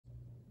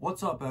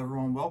What's up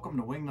everyone, welcome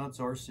to Wingnuts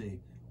RC.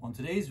 On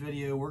today's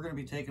video we're going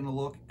to be taking a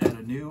look at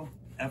a new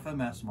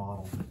FMS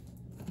model.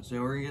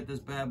 So we're going to get this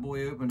bad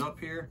boy opened up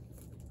here.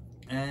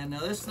 And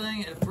now this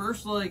thing, at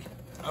first I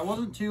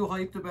wasn't too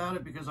hyped about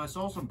it because I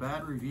saw some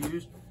bad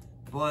reviews,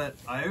 but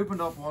I opened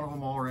up one of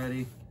them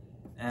already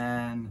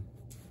and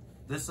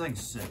this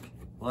thing's sick.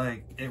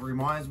 Like, it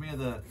reminds me of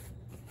the,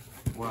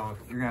 well,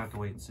 you're going to have to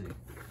wait and see.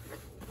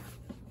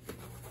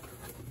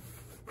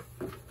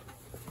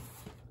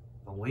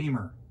 The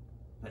LEMUR.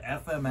 The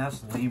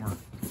FMS LEMUR.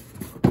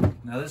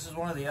 Now this is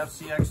one of the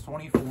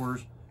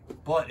FCX24s,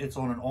 but it's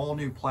on an all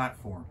new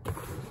platform.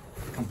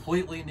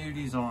 Completely new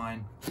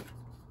design.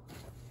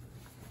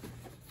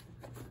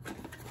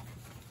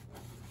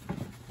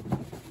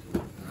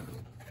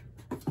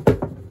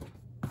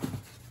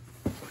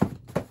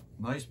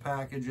 Nice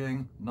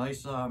packaging,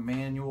 nice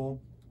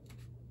manual.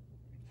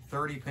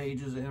 30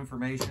 pages of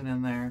information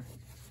in there.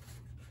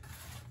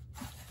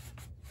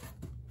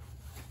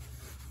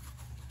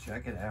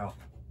 Check it out.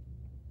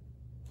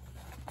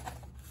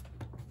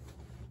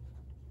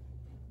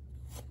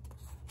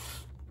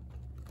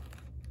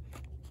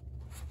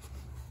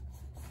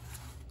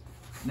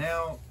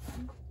 Now,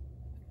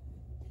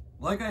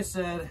 like I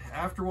said,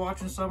 after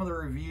watching some of the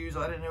reviews,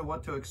 I didn't know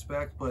what to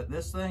expect, but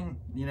this thing,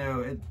 you know,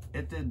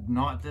 it did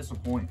not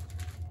disappoint.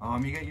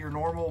 You get your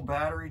normal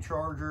battery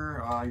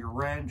charger, your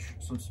wrench,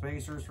 some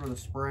spacers for the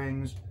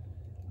springs.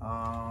 So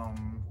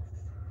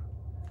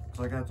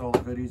I got all the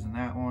goodies in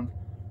that one.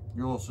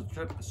 Your little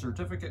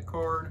certificate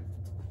card.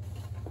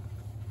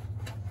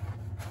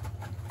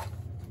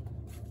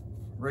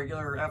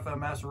 Regular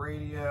FMS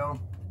radio.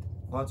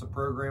 Lots of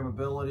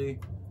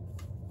programmability.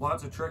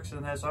 Lots of tricks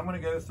in this. I'm going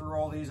to go through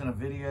all these in a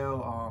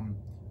video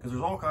because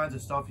there's all kinds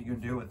of stuff you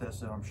can do with this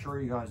that I'm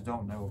sure you guys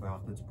don't know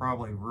about. That's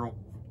probably real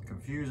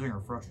confusing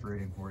or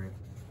frustrating for you.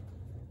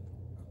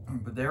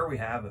 But there we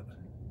have it.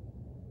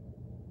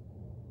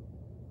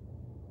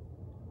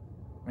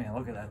 Man,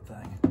 look at that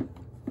thing.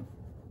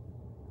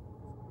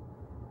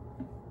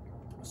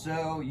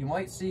 So you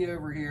might see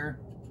over here,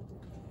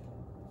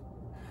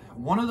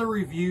 one of the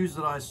reviews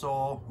that I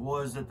saw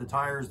was that the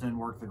tires didn't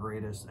work the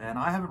greatest, and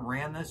I haven't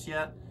ran this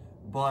yet,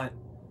 but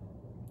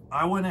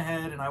I went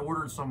ahead and I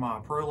ordered some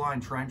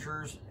Proline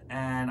trenchers,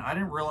 and I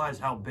didn't realize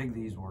how big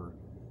these were.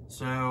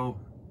 So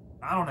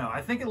I don't know,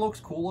 I think it looks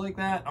cool like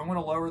that. I'm going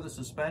to lower the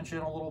suspension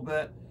a little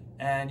bit,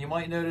 and you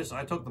might notice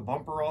I took the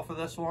bumper off of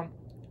this one,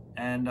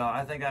 and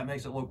I think that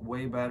makes it look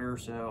way better.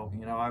 So,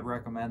 you know, I'd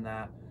recommend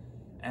that.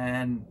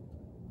 And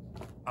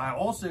I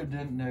also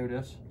didn't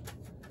notice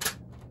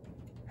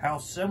how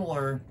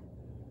similar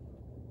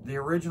the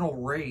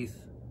original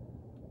Wraith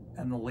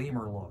and the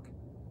LEMUR look.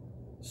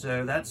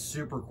 So that's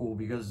super cool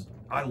because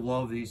I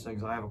love these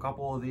things. I have a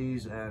couple of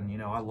these and, you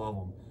know, I love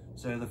them.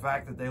 So the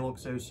fact that they look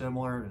so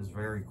similar is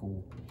very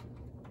cool.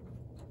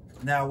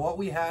 Now what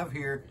we have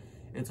here,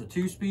 it's a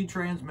 2-speed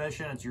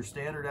transmission. It's your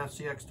standard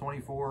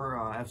FCX24,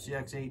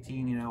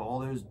 FCX18, you know, all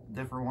those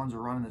different ones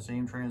are running the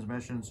same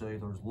transmission. So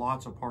there's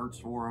lots of parts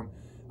for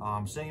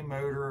them. Same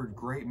motor,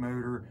 great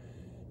motor.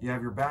 You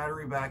have your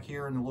battery back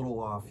here in the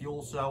little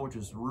fuel cell, which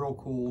is real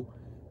cool.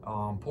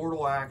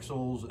 Portal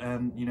axles,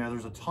 and you know,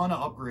 there's a ton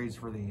of upgrades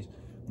for these.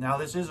 Now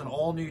this is an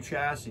all new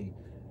chassis.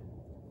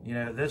 You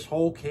know, this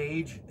whole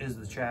cage is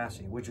the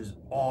chassis, which is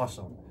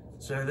awesome.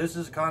 So this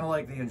is kind of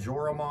like the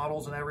Endura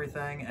models and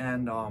everything.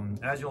 And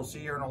as you'll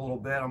see here in a little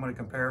bit, I'm going to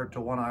compare it to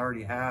one I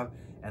already have.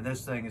 And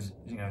this thing is,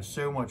 you know,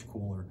 so much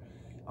cooler.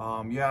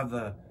 You have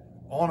the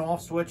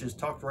on-off switch is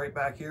tucked right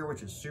back here,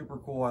 which is super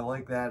cool. I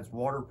like that. It's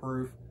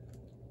waterproof.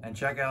 And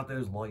check out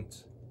those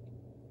lights.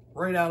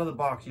 Right out of the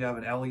box, you have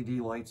an LED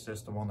light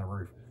system on the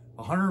roof.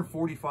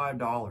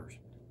 $145.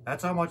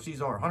 That's how much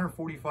these are.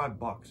 145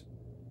 bucks.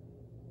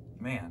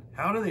 Man,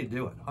 how do they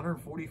do it?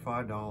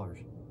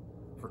 $145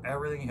 for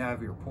everything you have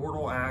here.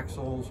 Portal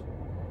axles,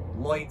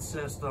 light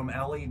system,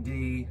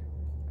 LED.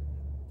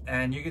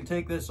 And you can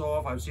take this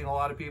off. I've seen a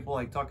lot of people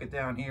like tuck it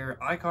down here.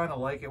 I kind of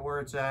like it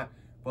where it's at,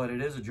 but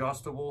it is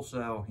adjustable.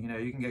 So, you know,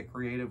 you can get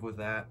creative with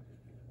that.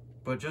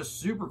 But just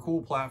super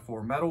cool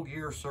platform. Metal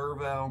gear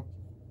servo.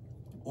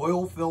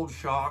 Oil-filled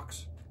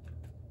shocks.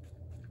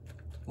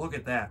 Look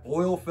at that,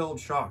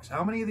 oil-filled shocks.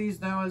 How many of these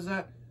now is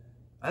that?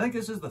 I think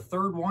this is the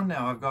third one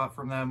now I've got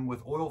from them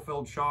with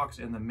oil-filled shocks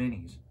in the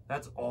minis.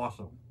 That's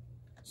awesome.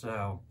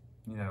 So,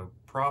 you know,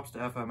 props to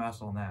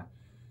FMS on that.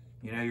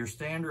 You know, your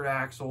standard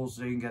axles,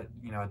 so you can get,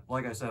 you know,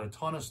 like I said, a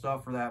ton of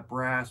stuff for that.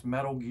 Brass,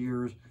 metal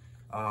gears,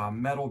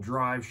 metal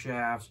drive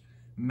shafts,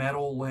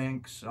 metal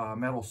links,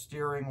 metal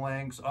steering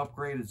links,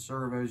 upgraded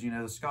servos. You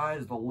know, the sky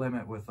is the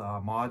limit with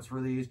mods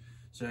for these.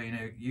 So, you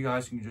know, you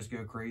guys can just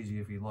go crazy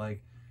if you'd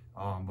like.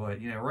 But,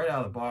 you know, right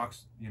out of the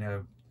box, you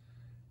know,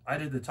 I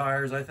did the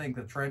tires. I think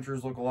the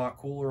trenchers look a lot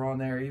cooler on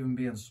there, even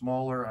being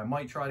smaller. I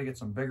might try to get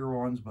some bigger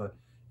ones, but,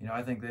 you know,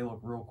 I think they look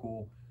real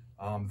cool.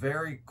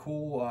 Very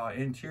cool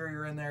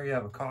interior in there. You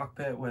have a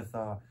cockpit with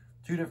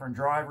 2 different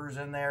drivers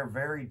in there,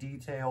 very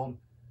detailed.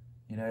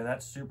 You know,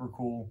 that's super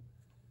cool.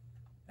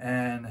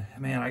 And,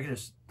 man, I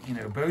just, you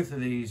know, both of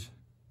these,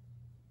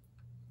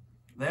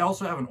 They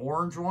also have an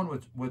orange one,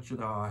 which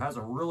has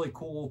a really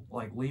cool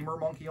like lemur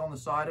monkey on the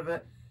side of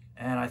it.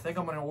 And I think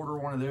I'm going to order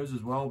one of those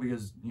as well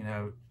because, you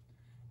know,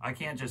 I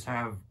can't just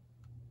have,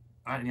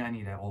 I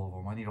need all of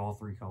them. I need all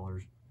 3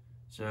 colors.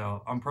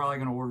 So I'm probably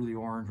going to order the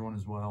orange one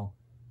as well.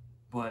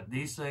 But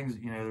these things,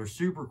 you know, they're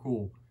super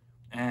cool.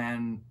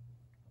 And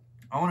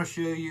I want to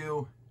show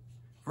you,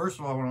 first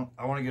of all,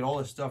 I want to get all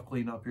this stuff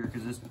cleaned up here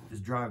because this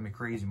is driving me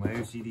crazy. My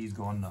OCD's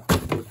going nuts.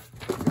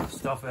 Got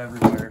stuff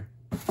everywhere.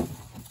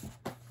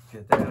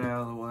 Get that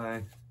out of the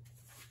way.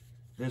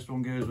 This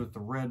one goes with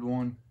the red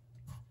one.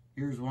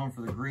 Here's one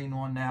for the green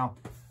one. Now,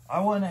 I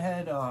went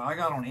ahead, I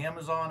got on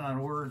Amazon and I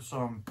ordered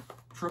some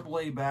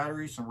AAA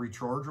batteries, some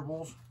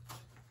rechargeables.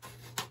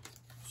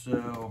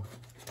 So,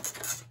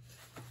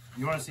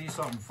 you want to see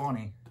something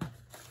funny?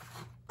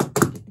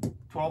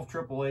 12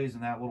 AAAs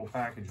in that little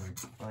packaging.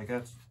 Like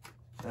that's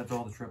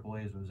all the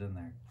AAAs was in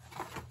there.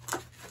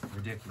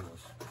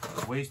 Ridiculous.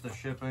 Waste of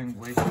shipping,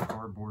 waste of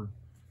cardboard.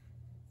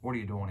 What are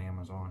you doing,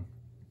 Amazon?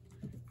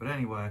 But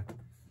anyway,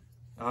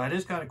 it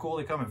is kind of cool.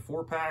 They come in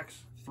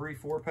 4-packs, 3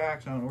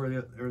 4-packs. I don't know where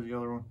there's the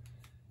other one.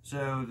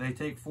 So they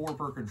take 4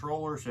 per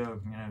controller. So,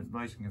 you know,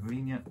 nice and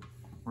convenient.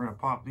 We're gonna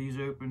pop these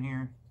open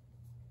here.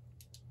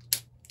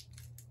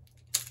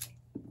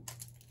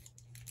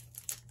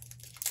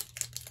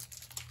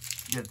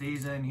 Get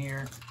these in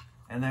here,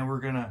 and then we're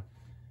gonna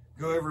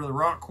go over to the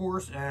rock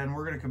course and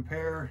we're gonna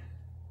compare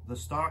the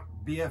stock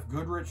BF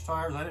Goodrich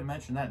tires. I didn't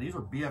mention that. These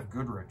are BF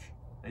Goodrich.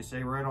 They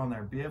say right on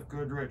there, BF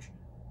Goodrich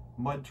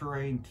Mud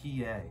Terrain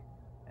TA.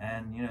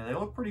 And, you know, they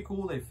look pretty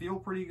cool. They feel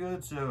pretty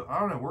good. So, I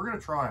don't know. We're going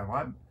to try them.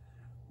 I'm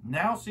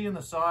now seeing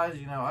the size,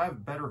 you know, I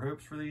have better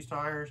hopes for these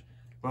tires.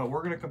 But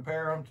we're going to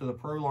compare them to the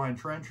Proline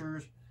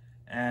Trenchers.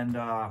 And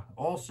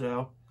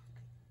also,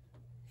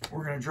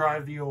 we're going to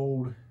drive the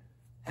old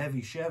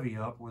heavy Chevy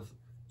up with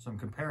some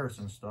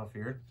comparison stuff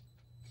here.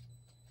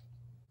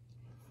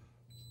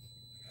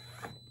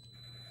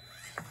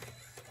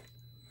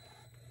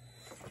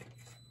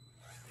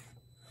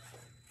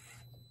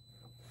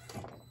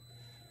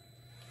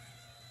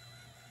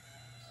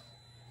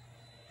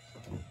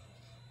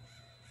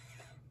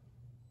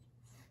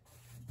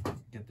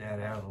 Get that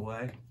out of the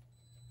way.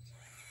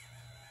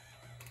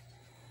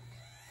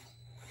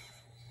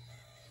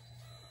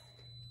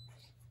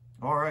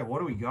 All right, what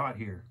do we got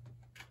here?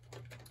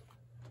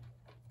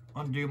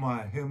 Undo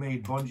my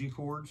homemade bungee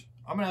cords.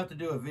 I'm gonna have to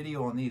do a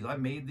video on these. I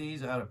made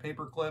these out of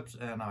paper clips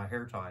and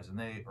hair ties, and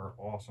they are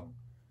awesome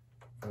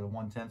for the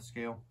 1/10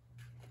 scale.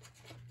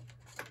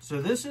 So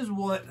this is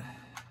what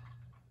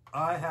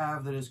I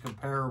have that is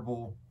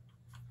comparable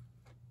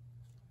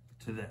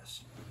to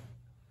this.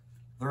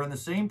 They're in the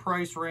same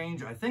price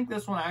range. I think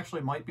this one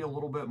actually might be a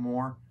little bit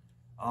more.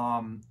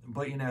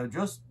 But, you know,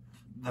 just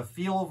the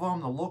feel of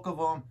them, the look of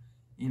them,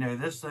 you know,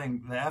 this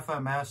thing, the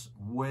FMS,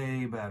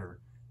 way better.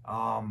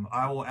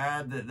 I will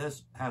add that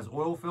this has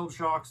oil-filled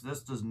shocks.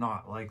 This does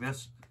not. Like,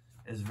 this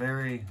is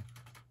very,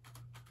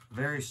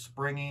 very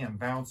springy and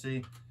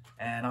bouncy.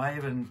 And I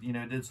even, you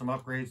know, did some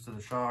upgrades to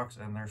the shocks,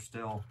 and they're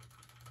still,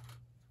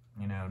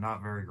 you know,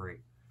 not very great.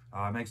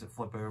 It makes it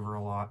flip over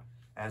a lot,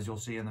 as you'll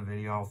see in the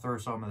video. I'll throw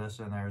some of this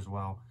in there as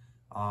well.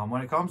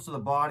 When it comes to the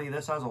body,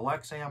 this has a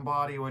Lexan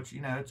body, which,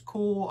 you know, it's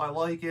cool. I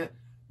like it,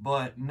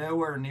 but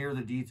nowhere near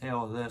the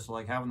detail of this.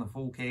 Like, having the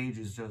full cage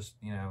is just,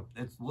 you know,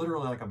 it's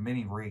literally like a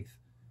mini Wraith.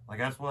 Like,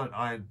 that's what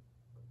I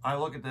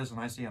look at this and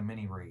I see a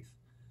mini Wraith,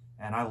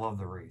 and I love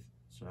the Wraith.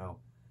 So,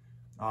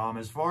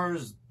 as far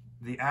as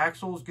the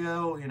axles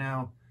go, you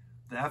know,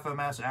 the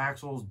FMS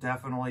axles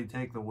definitely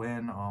take the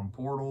win.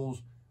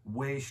 Portals,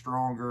 way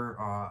stronger.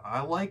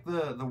 I like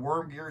the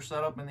worm gear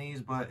setup in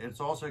these, but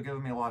it's also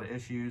giving me a lot of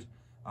issues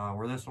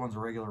where this one's a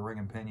regular ring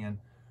and pinion.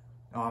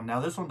 Now,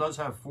 this one does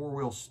have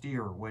 4-wheel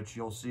steer, which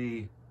you'll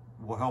see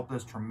will help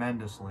this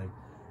tremendously.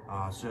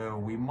 So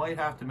we might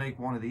have to make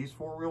one of these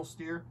 4-wheel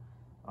steer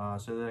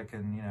so that it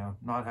can, you know,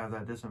 not have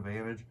that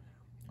disadvantage.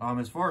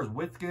 As far as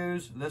width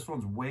goes, this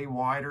one's way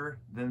wider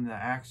than the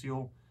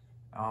Axial.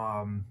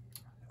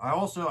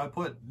 I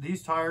put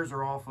these tires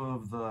are off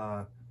of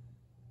the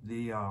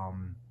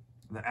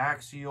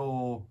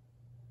Axial,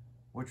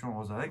 which one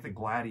was it? I think the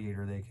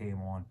Gladiator they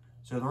came on.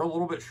 So they're a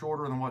little bit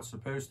shorter than what's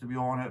supposed to be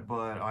on it,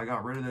 but I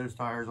got rid of those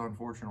tires,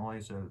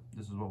 unfortunately, so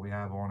this is what we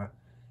have on it.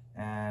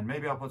 And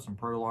maybe I'll put some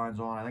Prolines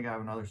on. I think I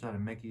have another set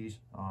of Mickeys.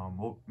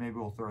 Maybe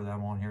we'll throw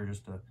them on here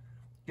just to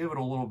give it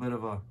a little bit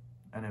of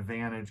an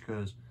advantage,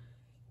 because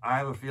I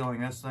have a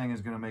feeling this thing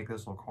is going to make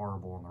this look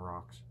horrible on the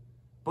rocks.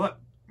 But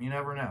you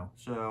never know.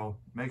 So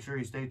make sure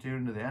you stay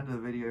tuned to the end of the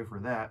video for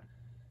that.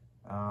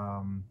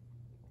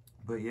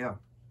 But yeah,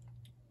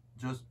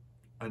 just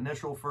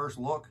initial first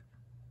look,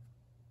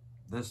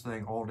 this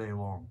thing all day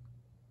long.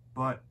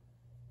 But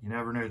you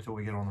never know until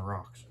we get on the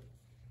rocks.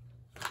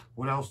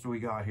 What else do we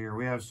got here?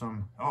 We have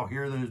some, oh,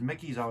 here are those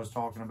Mickeys I was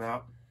talking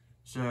about.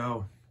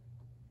 So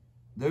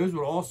those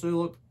would also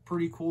look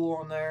pretty cool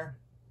on there.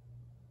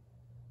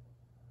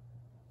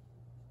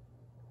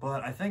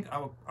 But I think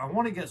I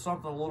want to get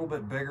something a little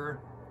bit bigger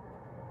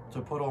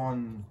to put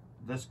on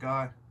this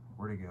guy.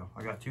 Where'd he go?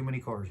 I got too many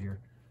cars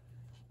here.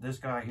 This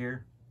guy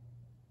here.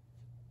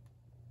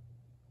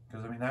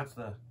 Because I mean, that's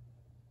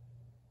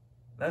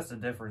the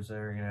difference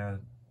there. You know,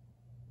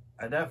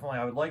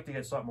 I would like to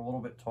get something a little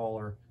bit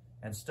taller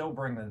and still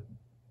bring the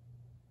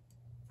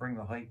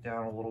height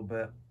down a little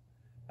bit.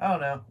 I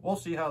don't know. We'll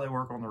see how they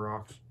work on the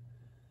rocks.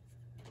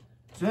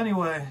 So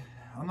anyway,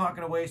 I'm not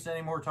going to waste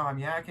any more time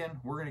yakking.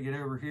 We're going to get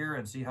over here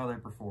and see how they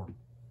perform.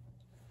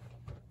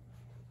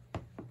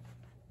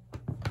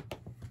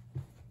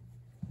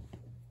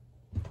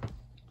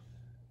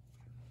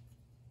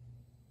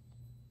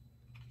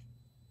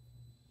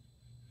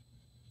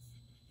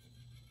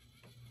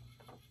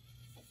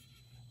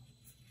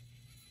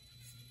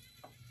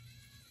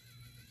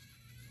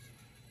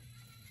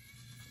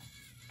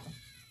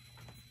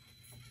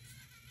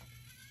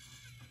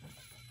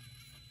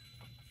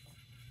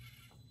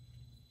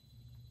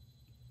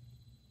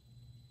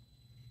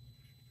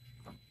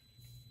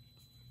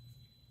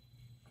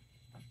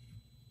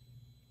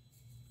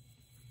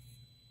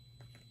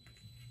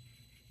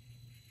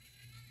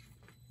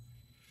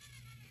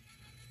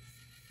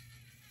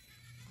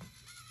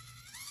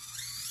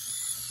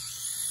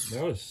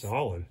 That was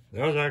solid.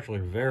 That was actually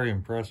very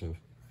impressive.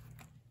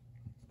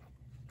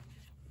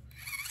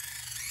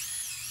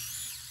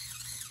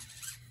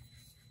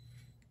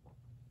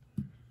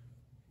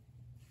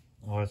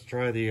 Well, let's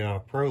try the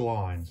Pro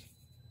lines.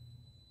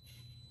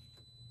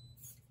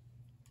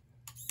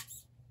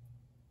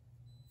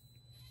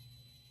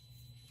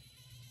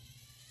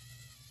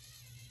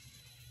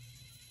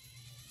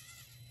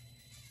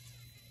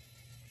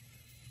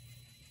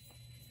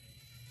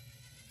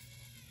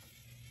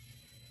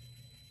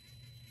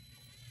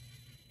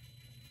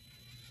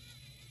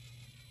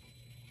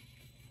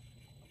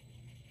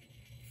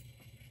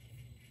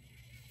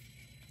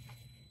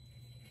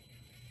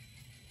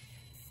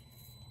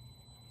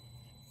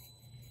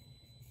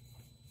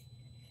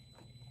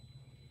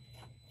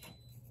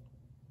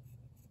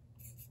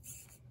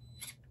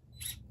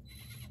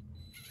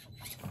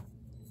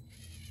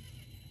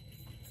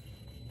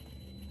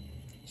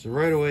 So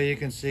right away you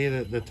can see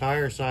that the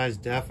tire size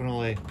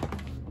definitely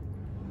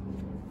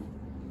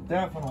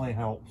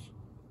helps.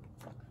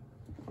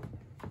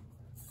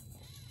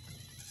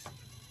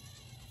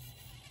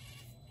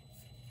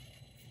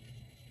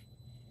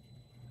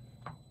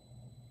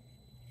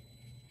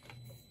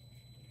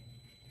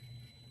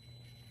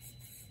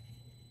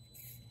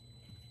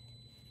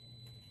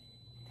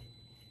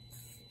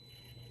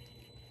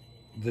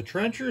 The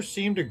trenchers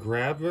seem to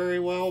grab very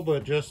well,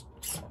 but just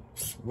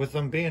with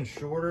them being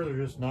shorter,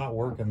 they're just not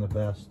working the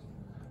best.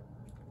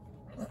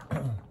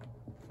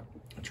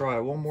 Try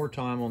it one more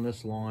time on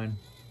this line.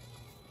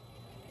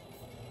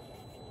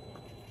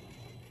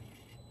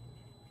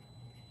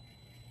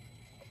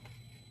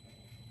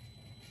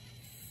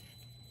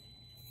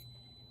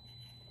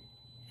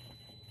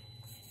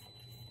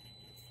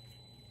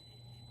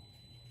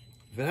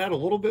 If it had a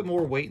little bit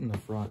more weight in the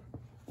front,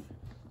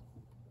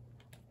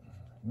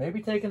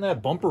 maybe taking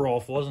that bumper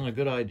off wasn't a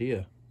good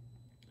idea.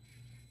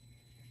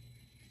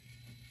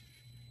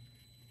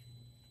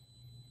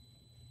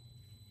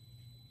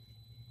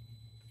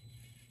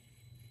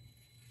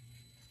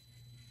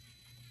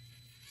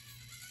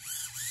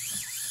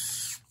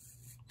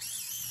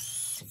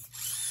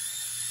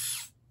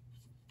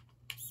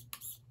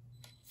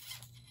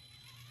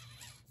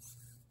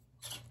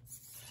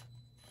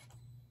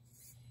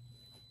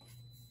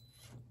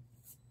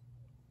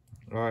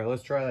 All right,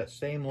 let's try that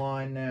same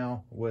line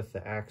now with the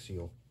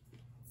Axial.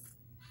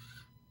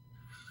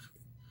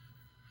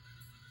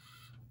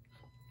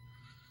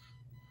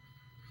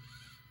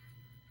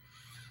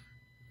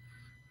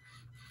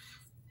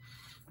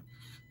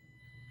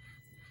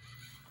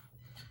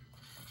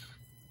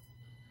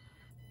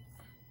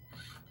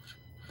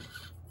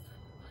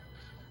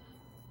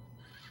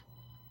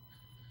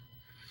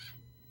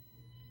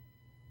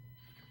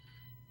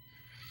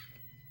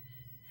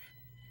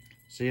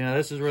 See, now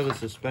this is where the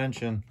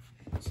suspension,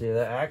 see,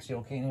 that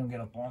Axial can't even get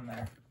up on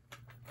there.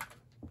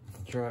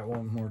 I'll try it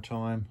one more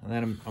time, and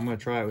then I'm going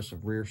to try it with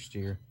some rear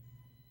steer.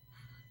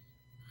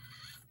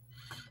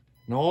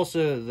 And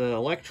also, the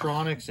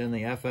electronics in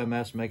the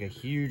FMS make a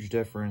huge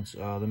difference.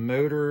 The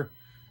motor,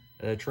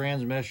 the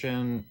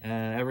transmission,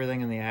 and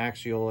everything in the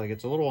Axial, like,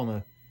 it's a little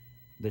on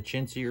the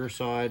chintzier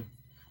side.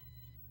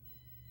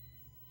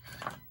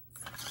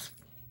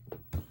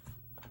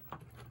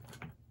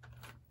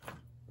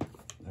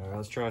 All right,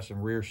 let's try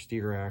some rear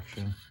steer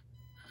action.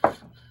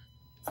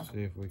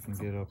 See if we can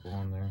get up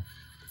on there.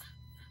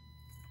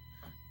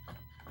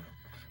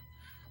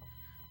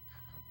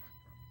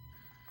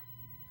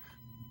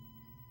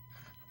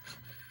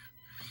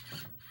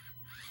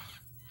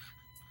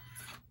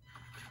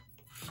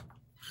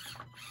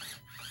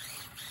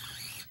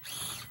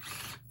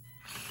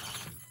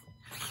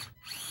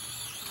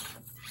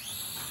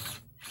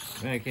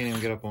 Man, I can't even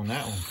get up on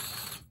that one.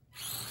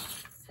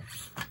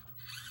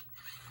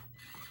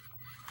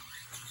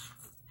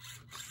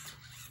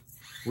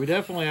 We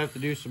definitely have to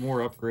do some more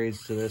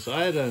upgrades to this.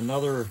 I had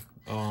another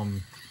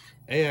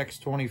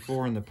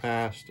AX24 in the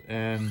past,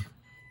 and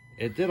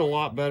it did a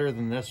lot better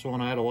than this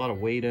one. I had a lot of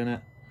weight in it,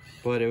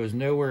 but it was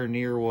nowhere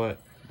near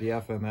what the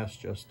FMS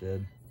just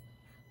did.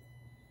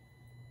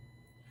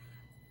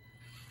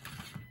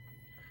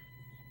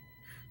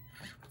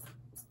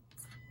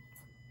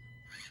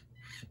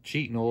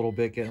 cheating a little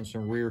bit, getting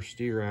some rear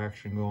steer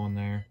action going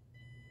there.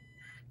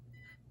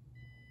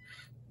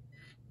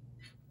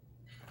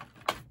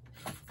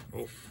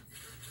 Oh.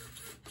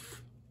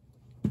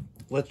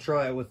 Let's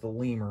try it with the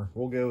Lemur.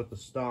 We'll go with the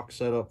stock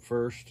setup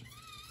first.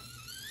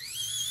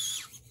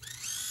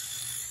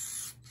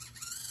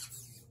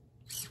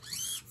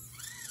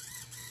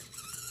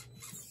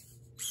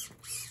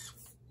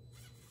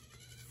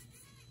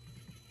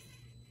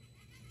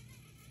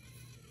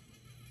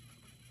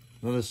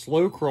 Now the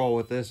slow crawl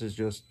with this is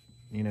just,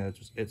 you know,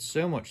 it's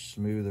so much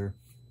smoother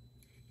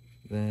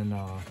than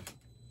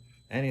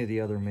any of the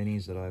other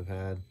minis that I've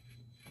had.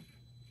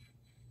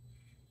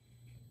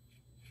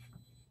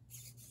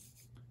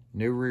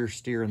 No rear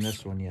steer in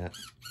this one yet.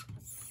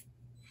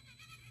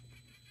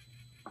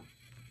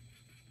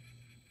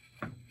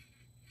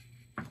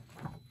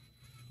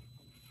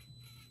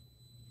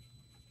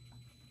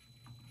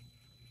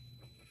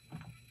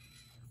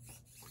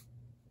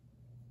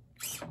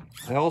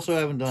 I also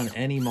haven't done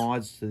any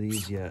mods to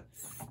these yet,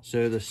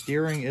 so the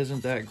steering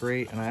isn't that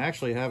great, and I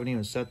actually haven't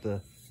even set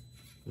the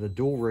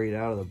dual rate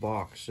out of the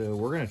box, so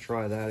we're going to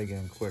try that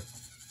again quick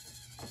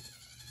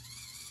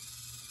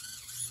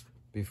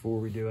before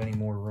we do any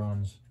more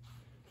runs.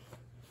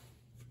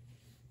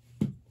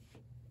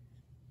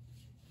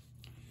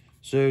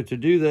 So to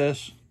do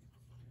this,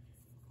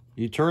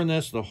 you turn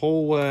this the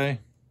whole way.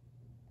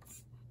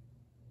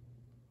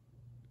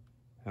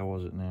 How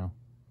was it now?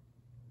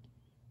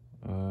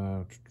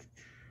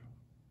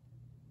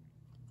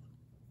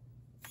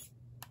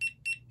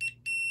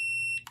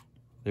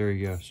 There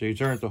you go. So you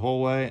turn it the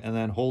whole way and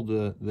then hold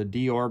the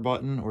DR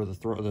button or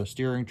the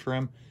steering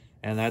trim,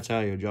 and that's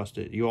how you adjust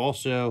it. You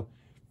also,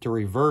 to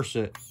reverse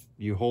it,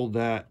 you hold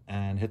that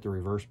and hit the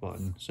reverse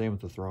button. Same with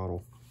the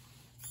throttle.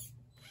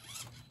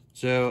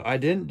 So I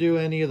didn't do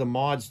any of the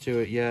mods to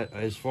it yet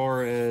as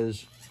far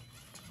as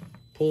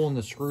pulling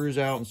the screws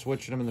out and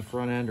switching them in the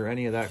front end or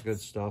any of that good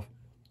stuff.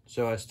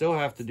 So I still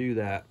have to do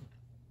that.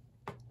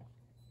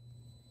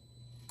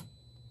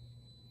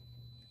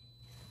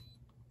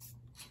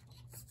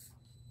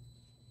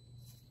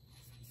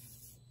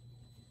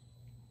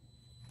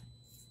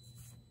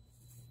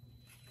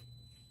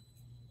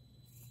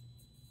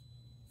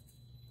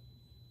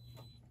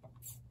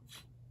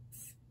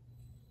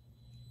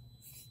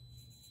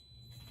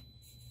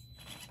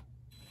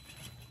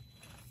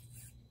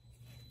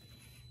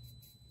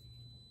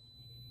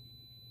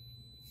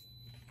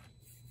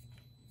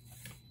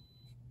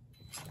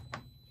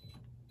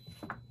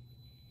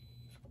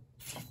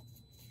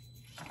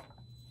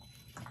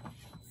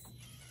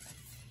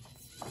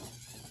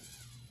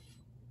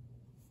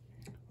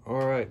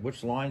 All right,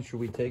 which line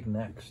should we take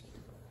next?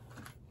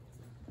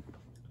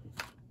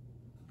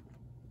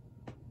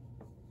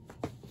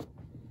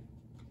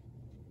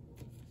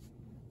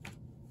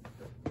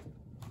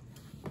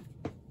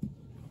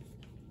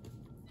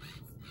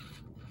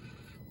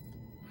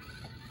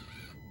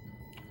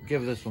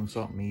 Give this one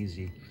something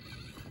easy.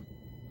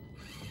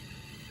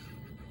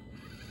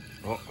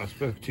 Oh, I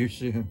spoke too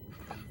soon.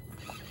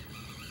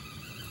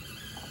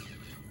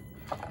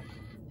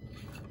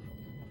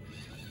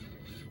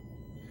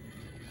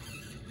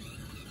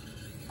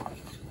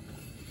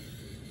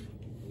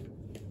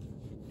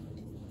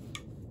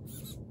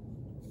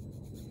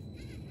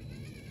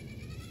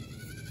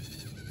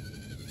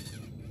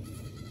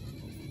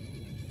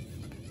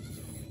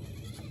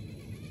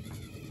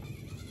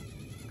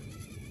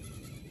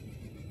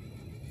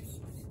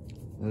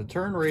 The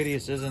turn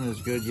radius isn't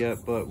as good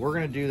yet, but we're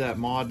going to do that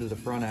mod to the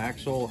front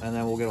axle, and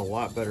then we'll get a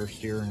lot better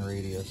steering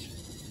radius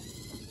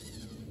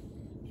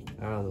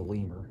out of the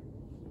Lemur.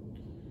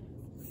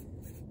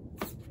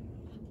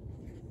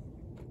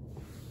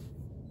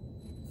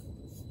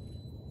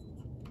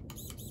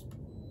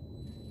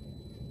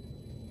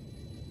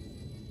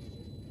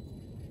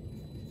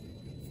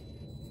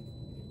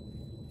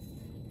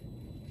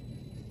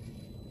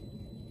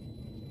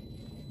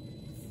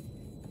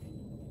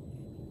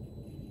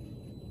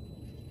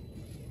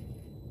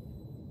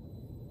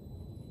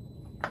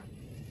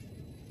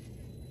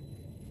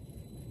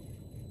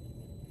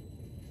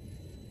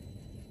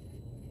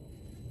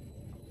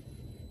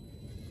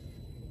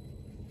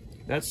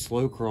 That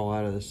slow crawl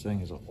out of this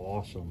thing is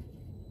awesome.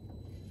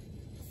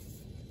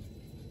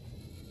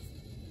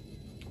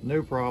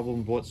 No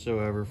problem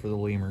whatsoever for the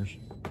Lemurs.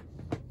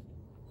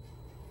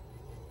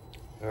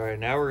 All right,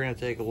 now we're going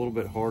to take a little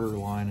bit harder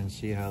line and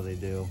see how they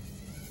do.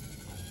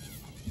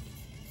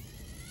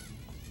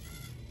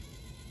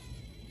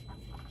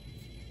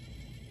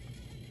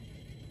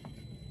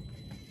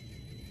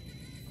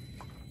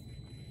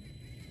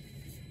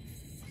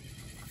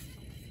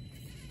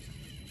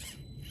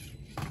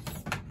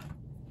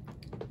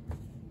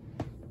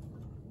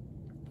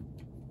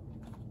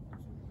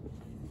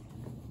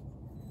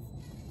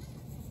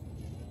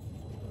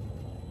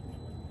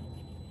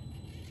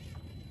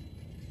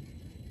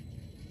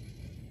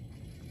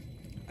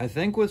 I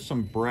think with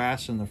some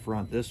brass in the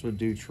front, this would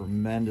do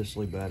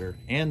tremendously better,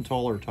 and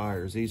taller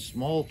tires. These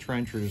small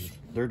trenchers,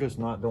 they're just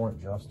not doing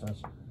it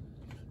justice.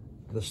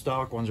 The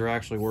stock ones are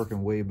actually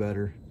working way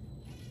better.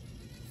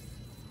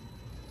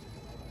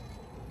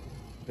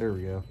 There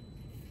we go.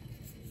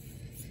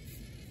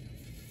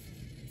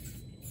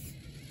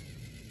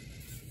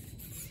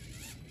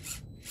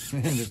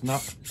 And just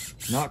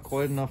not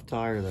quite enough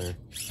tire there.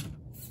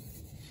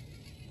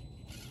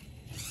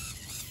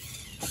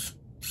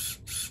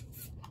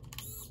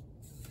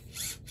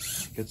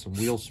 Get some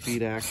wheel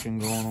speed action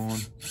going on.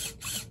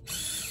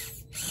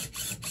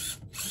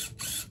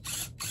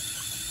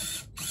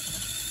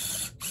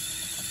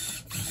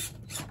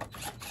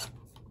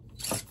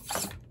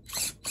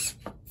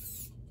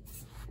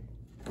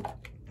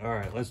 All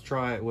right, let's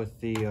try it with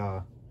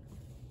the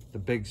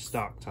big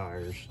stock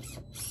tires.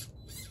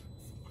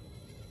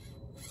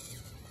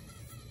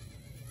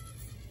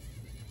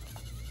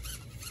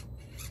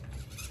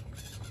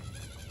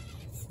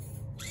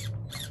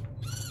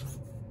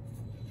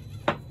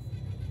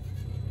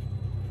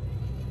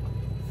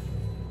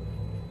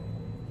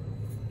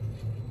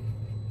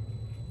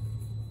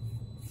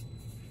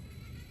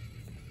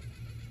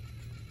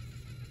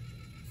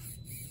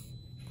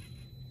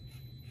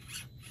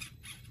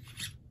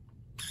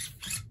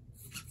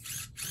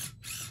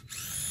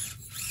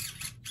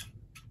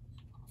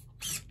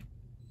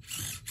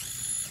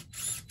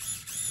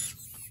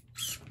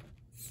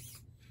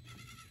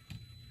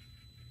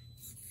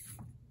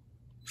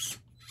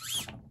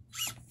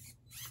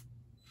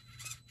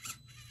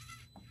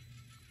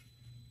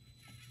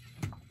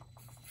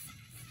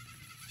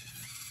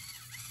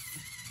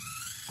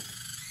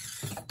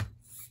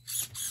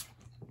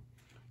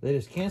 They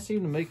just can't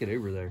seem to make it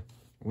over there.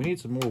 We need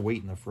some more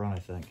weight in the front, I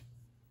think.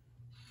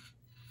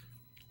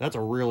 That's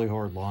a really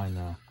hard line,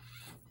 though.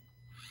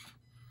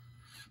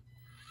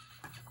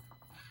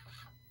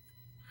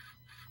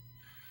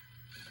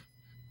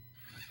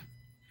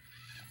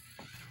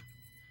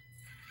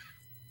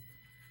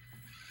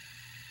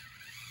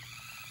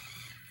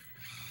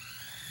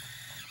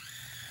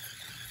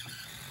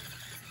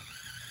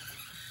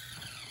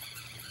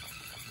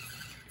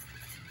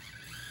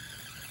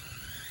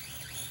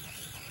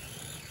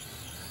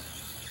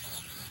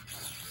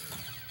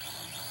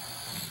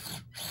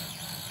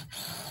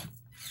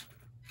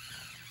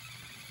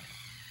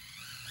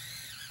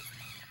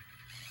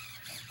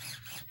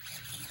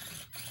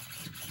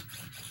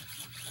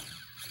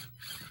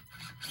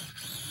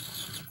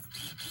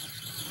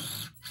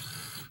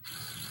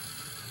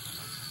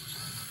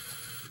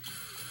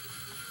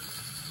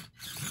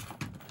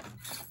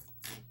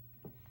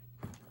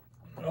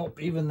 Oh,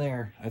 even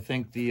there, I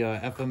think the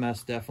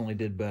FMS definitely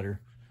did better.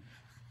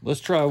 Let's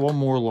try one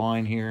more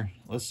line here.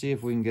 Let's see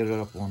if we can get it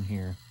up on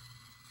here.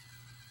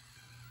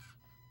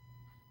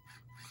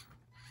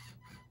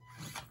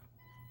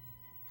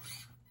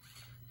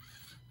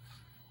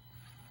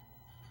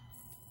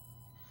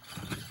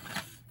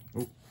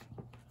 Oh.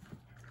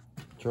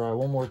 Try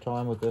one more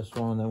time with this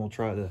one, and then we'll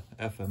try the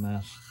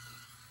FMS.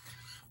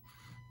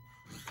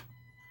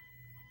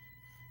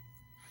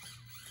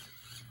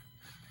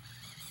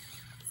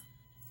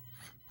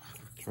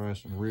 Try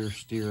some rear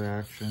steer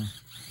action.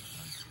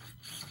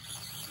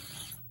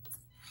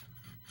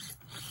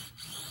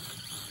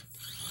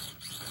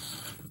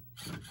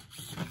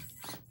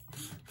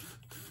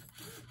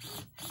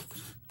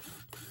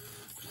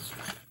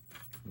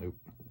 Nope.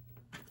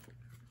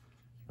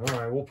 All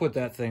right, we'll put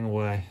that thing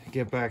away.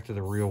 Get back to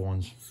the real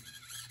ones.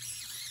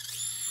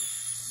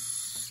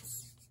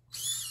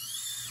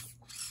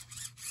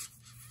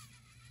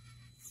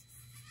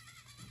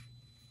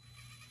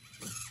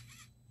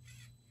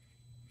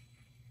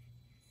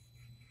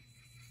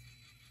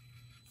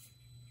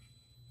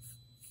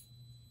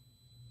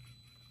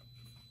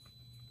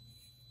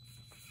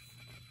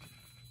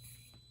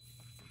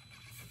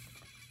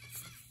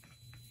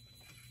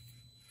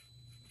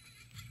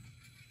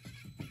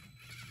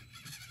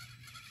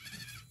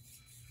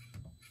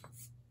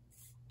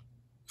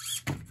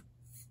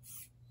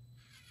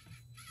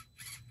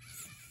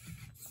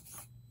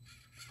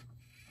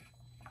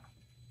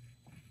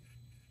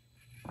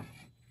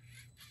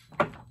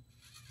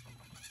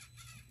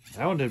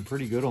 That one did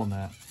pretty good on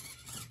that.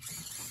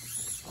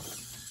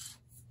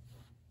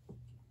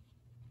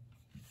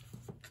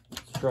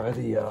 Let's try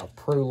the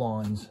Pro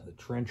lines, the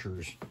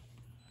trenchers.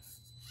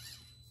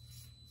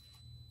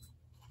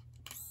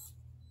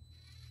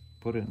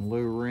 Put it in low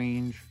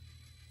range.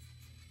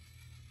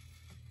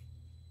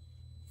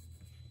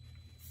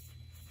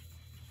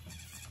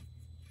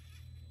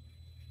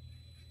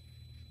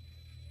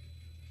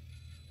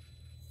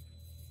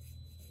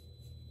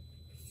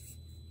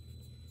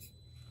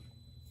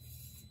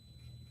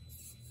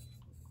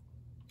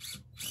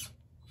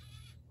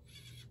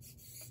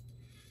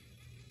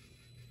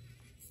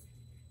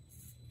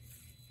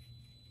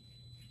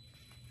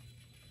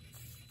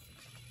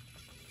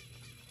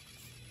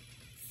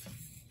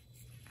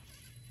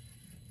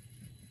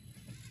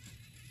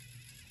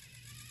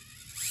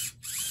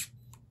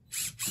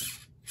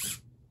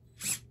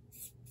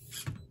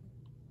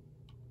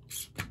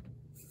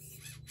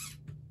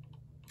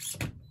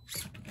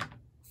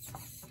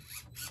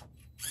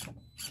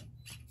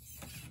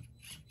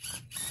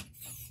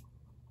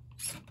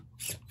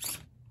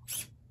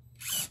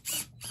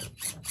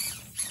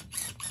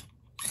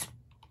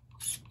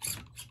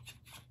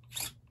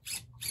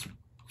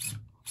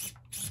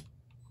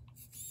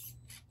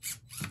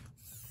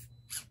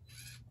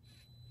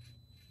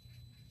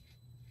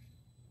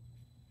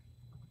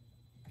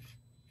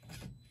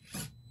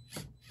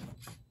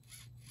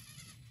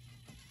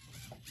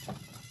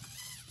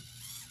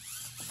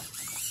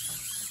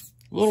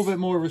 A little bit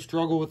more of a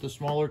struggle with the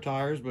smaller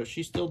tires, but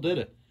she still did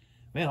it.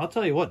 Man, I'll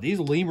tell you what, these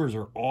lemurs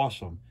are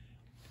awesome.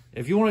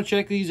 If you want to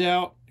check these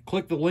out,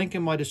 click the link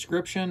in my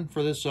description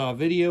for this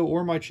video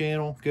or my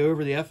channel. Go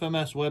over to the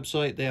FMS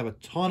website. They have a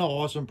ton of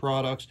awesome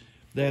products.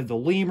 They have the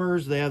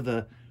lemurs, they have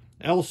the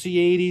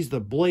LC80s, the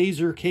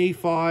Blazer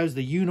K5s,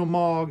 the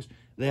Unimogs,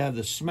 they have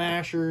the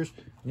Smashers.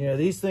 You know,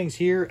 these things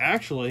here,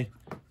 actually,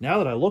 now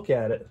that I look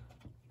at it,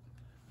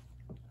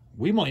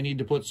 we might need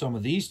to put some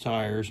of these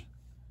tires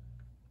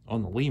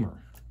on the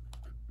lemur.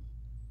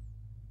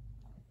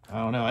 I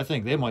don't know, I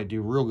think they might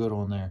do real good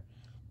on there.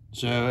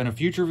 So in a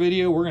future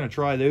video, we're going to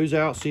try those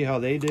out, see how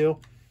they do.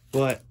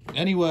 But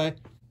anyway,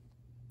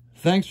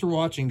 thanks for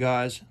watching,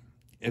 guys.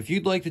 If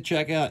you'd like to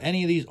check out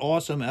any of these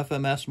awesome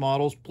FMS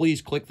models,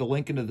 please click the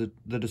link into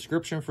the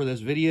description for this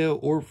video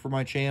or for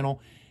my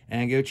channel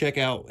and go check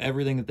out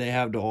everything that they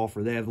have to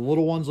offer. They have the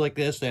little ones like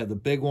this. They have the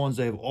big ones.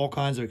 They have all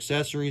kinds of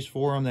accessories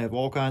for them. They have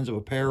all kinds of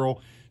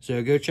apparel.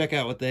 So go check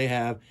out what they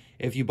have.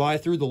 If you buy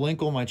through the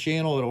link on my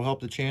channel, it'll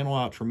help the channel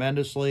out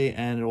tremendously,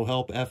 and it'll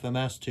help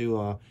FMS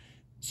to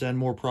send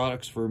more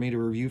products for me to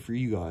review for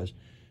you guys.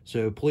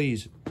 So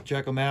please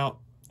check them out.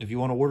 If you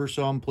want to order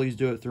some, please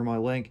do it through my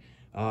link.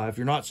 If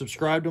you're not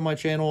subscribed to my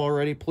channel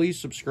already, please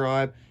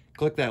subscribe.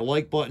 Click that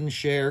like button,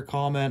 share,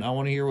 comment. I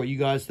want to hear what you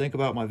guys think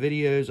about my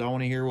videos. I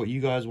want to hear what you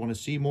guys want to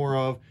see more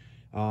of.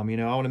 You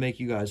know, I want to make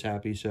you guys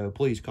happy. So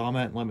please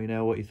comment and let me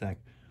know what you think.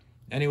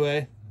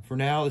 Anyway, for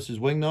now, this is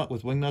Wingnut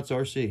with Wingnuts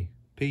RC.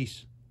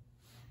 Peace.